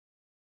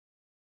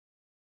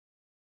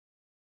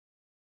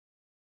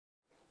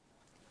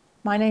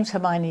My name's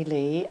Hermione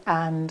Lee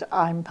and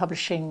I'm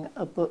publishing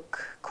a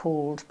book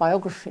called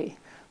Biography,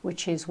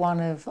 which is one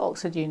of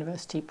Oxford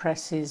University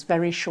Press's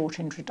very short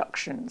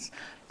introductions.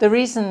 The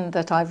reason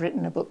that I've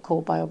written a book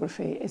called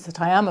Biography is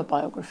that I am a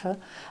biographer.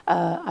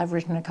 I've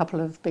written a couple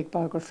of big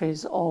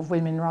biographies of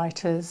women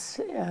writers,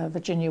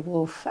 Virginia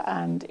Woolf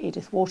and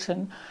Edith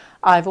Wharton.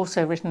 I've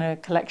also written a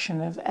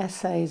collection of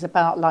essays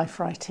about life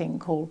writing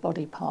called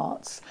Body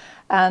Parts.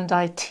 And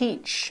I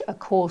teach a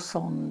course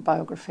on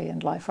biography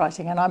and life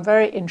writing. And I'm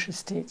very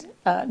interested,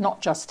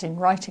 not just in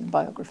writing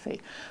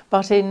biography,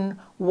 but in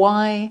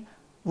why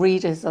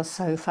readers are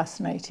so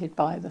fascinated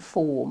by the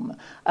form.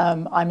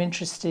 I'm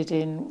interested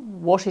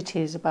in what it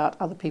is about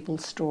other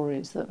people's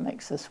stories that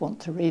makes us want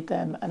to read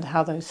them and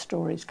how those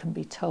stories can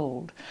be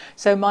told.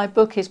 So my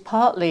book is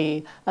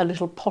partly a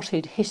little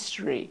potted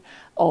history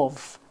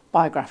of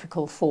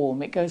biographical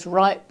form. It goes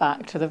right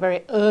back to the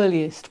very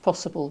earliest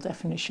possible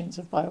definitions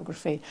of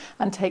biography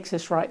and takes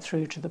us right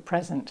through to the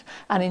present.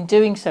 And in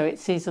doing so, it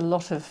sees a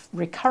lot of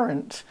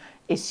recurrent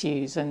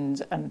issues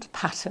and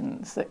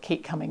patterns that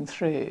keep coming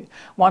through.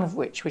 One of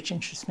which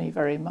interests me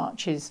very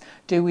much, is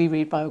do we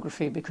read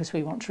biography because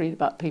we want to read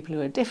about people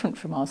who are different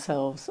from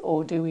ourselves,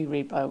 or do we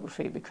read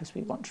biography because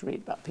we want to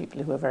read about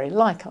people who are very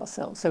like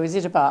ourselves? So is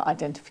it about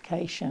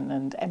identification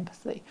and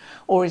empathy,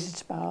 or is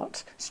it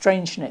about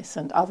strangeness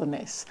and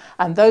otherness?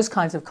 And those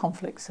kinds of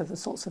conflicts are the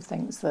sorts of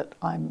things that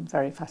I'm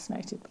very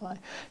fascinated by.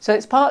 So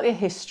it's partly a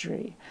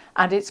history,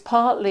 and it's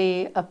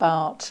partly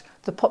about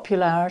the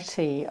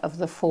popularity of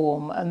the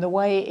form and the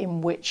way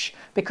in which,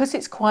 because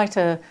it's quite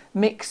a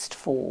mixed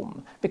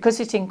form, because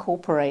it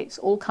incorporates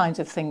all kinds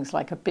of things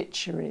like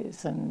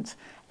obituaries and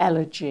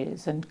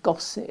elegies and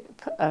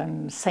gossip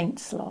and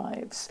saints'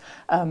 lives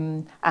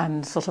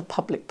and sort of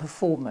public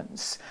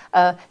performance.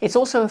 It's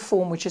also a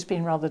form which has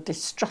been rather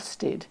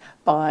distrusted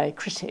by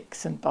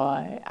critics and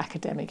by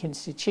academic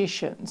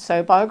institutions.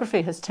 So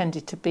biography has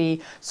tended to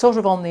be sort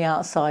of on the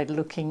outside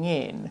looking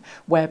in,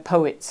 where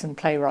poets and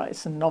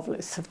playwrights and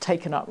novelists have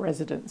taken up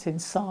residence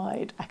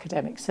inside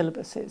academic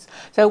syllabuses.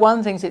 So one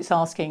of the things it's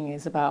asking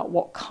is about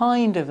what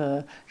kind of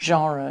a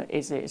genre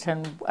is it,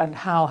 and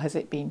how has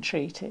it been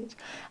treated.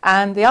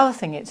 And the other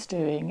thing it's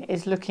doing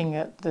is looking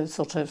at the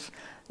sort of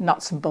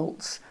nuts and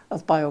bolts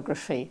of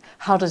biography.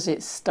 How does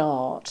it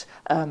start?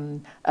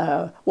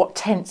 What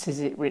tense is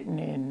it written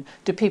in?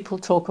 Do people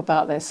talk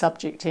about their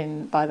subject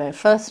by their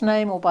first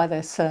name or by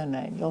their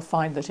surname? You'll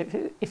find that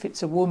if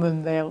it's a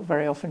woman, they'll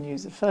very often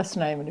use the first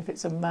name, and if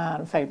it's a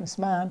man, a famous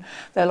man,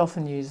 they'll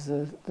often use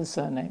the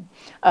surname.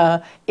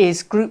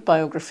 Is group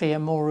biography a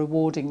more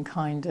rewarding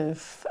kind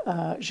of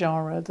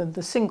genre than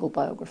the single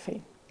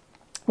biography?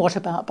 What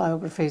about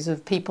biographies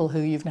of people who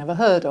you've never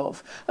heard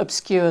of,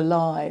 obscure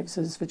lives,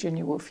 as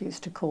Virginia Woolf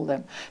used to call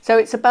them? So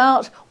it's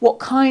about what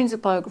kinds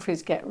of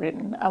biographies get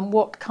written and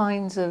what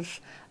kinds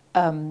of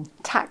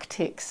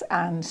tactics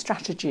and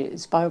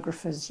strategies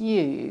biographers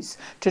use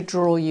to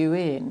draw you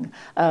in.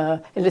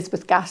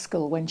 Elizabeth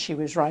Gaskell, when she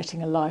was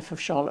writing a life of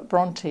Charlotte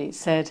Bronte,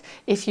 said,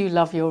 if you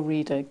love your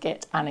reader,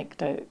 get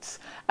anecdotes.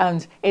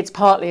 And it's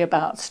partly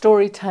about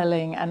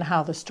storytelling and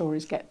how the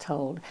stories get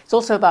told. It's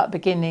also about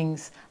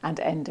beginnings and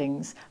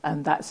endings,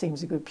 and that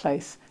seems a good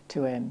place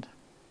to end.